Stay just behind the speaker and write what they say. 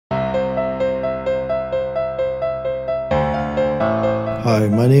Hi,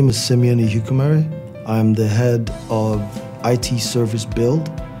 my name is Simeon Iheukumere. I'm the head of IT Service Build,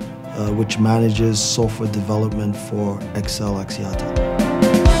 which manages software development for XL Axiata.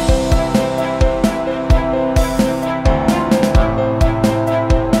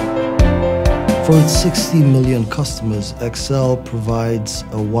 For its 60 million customers, XL provides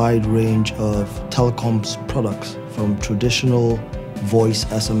a wide range of telecoms products, from traditional voice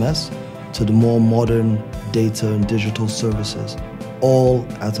SMS to the more modern data and digital services, all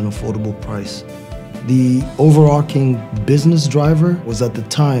at an affordable price. The overarching business driver was, at the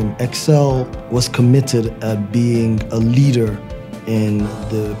time, XL was committed at being a leader in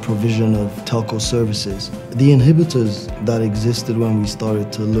the provision of telco services. The inhibitors that existed when we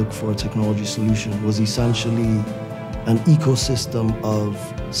started to look for a technology solution was essentially an ecosystem of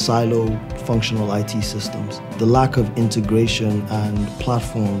silo functional IT systems. The lack of integration and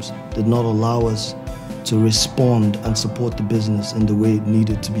platforms did not allow us to respond and support the business in the way it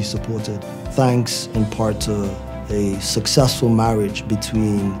needed to be supported, thanks in part to a successful marriage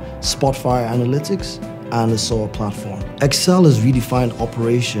between Spotfire Analytics and a SOA platform. XL has redefined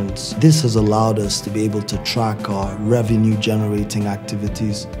operations. This has allowed us to be able to track our revenue-generating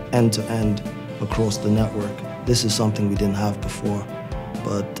activities end-to-end across the network. This is something we didn't have before,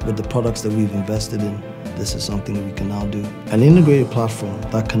 but with the products that we've invested in, this is something that we can now do. An integrated platform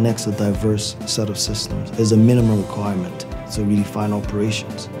that connects a diverse set of systems is a minimum requirement to redefine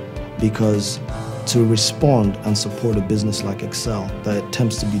operations, because to respond and support a business like XL that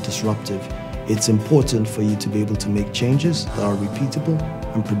attempts to be disruptive, it's important for you to be able to make changes that are repeatable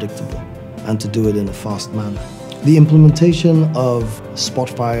and predictable, and to do it in a fast manner. The implementation of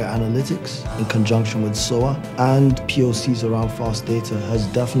Spotfire Analytics in conjunction with SOA and POCs around fast data has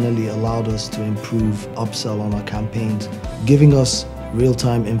definitely allowed us to improve upsell on our campaigns, giving us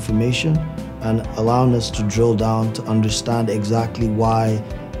real-time information and allowing us to drill down to understand exactly why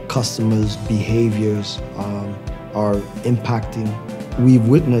customers' behaviors are impacting. We've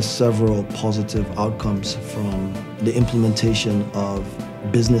witnessed several positive outcomes from the implementation of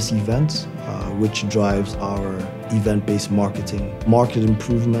business events, which drives our event-based marketing, market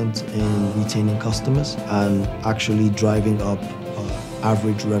improvement in retaining customers, and actually driving up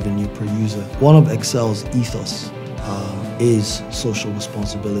average revenue per user. One of XL's ethos is social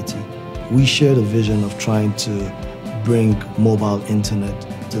responsibility. We share the vision of trying to bring mobile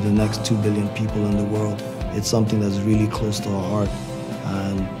internet to the next 2 billion people in the world. It's something that's really close to our heart,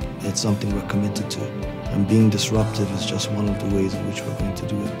 and it's something we're committed to. And being disruptive is just one of the ways in which we're going to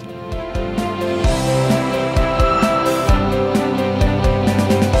do it.